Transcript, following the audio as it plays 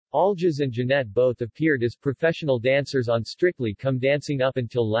Aljaz and Janette both appeared as professional dancers on Strictly Come Dancing up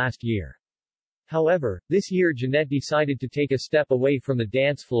until last year. However, this year Janette decided to take a step away from the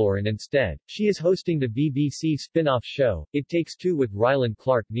dance floor and instead, she is hosting the BBC spin-off show, It Takes Two with Ryland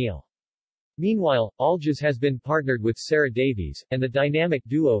Clark Neal. Meanwhile, Aljaz has been partnered with Sarah Davies, and the dynamic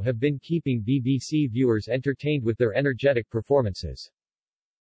duo have been keeping BBC viewers entertained with their energetic performances.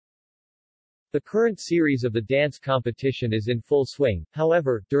 The current series of the dance competition is in full swing,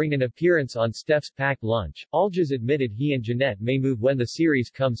 however, during an appearance on Steph's Packed Lunch, Aljaz admitted he and Janette may move when the series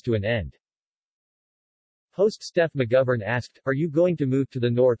comes to an end. Host Steph McGovern asked, "Are you going to move to the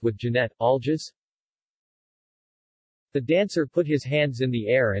north with Janette, Aljaz?" The dancer put his hands in the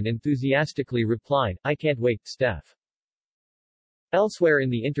air and enthusiastically replied, "I can't wait, Steph." Elsewhere in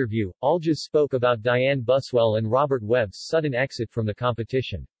the interview, Aljaz spoke about Diane Buswell and Robert Webb's sudden exit from the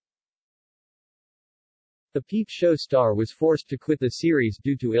competition. The Peep Show star was forced to quit the series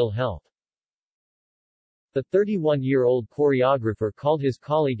due to ill health. The 31-year-old choreographer called his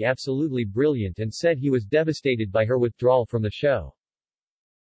colleague absolutely brilliant and said he was devastated by her withdrawal from the show.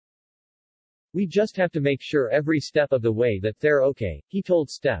 "We just have to make sure every step of the way that they're okay," he told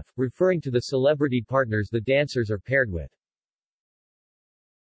Steph, referring to the celebrity partners the dancers are paired with.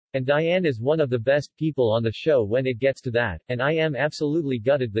 "And Diane is one of the best people on the show when it gets to that, and I am absolutely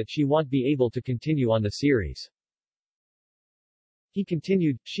gutted that she won't be able to continue on the series." He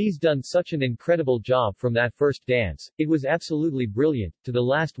continued, "She's done such an incredible job from that first dance, it was absolutely brilliant, to the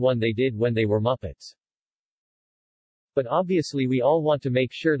last one they did when they were Muppets. But obviously we all want to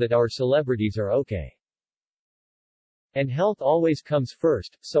make sure that our celebrities are okay. And health always comes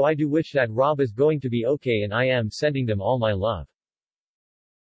first, so I do wish that Rob is going to be okay and I am sending them all my love."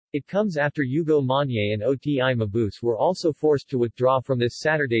 It comes after Hugo Monye and Oti Mabuse were also forced to withdraw from this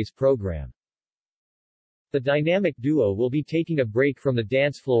Saturday's program. The dynamic duo will be taking a break from the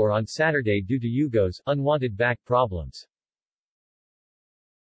dance floor on Saturday due to Hugo's unwanted back problems.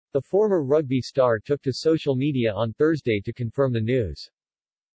 The former rugby star took to social media on Thursday to confirm the news.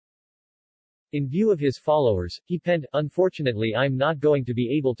 In view of his followers, he penned, "Unfortunately I'm not going to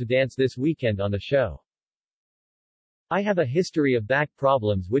be able to dance this weekend on the show. I have a history of back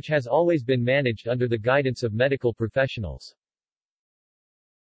problems which has always been managed under the guidance of medical professionals."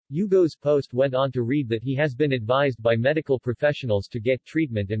 Hugo's post went on to read that he has been advised by medical professionals to get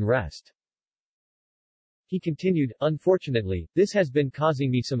treatment and rest. He continued, "Unfortunately, this has been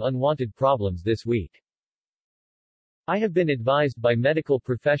causing me some unwanted problems this week. I have been advised by medical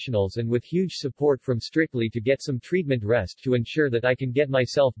professionals and with huge support from Strictly to get some treatment rest to ensure that I can get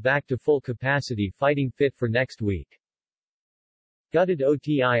myself back to full capacity fighting fit for next week. Gutted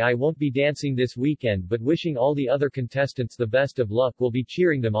OTI I won't be dancing this weekend but wishing all the other contestants the best of luck, will be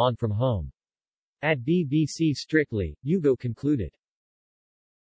cheering them on from home." At BBC Strictly, Hugo concluded.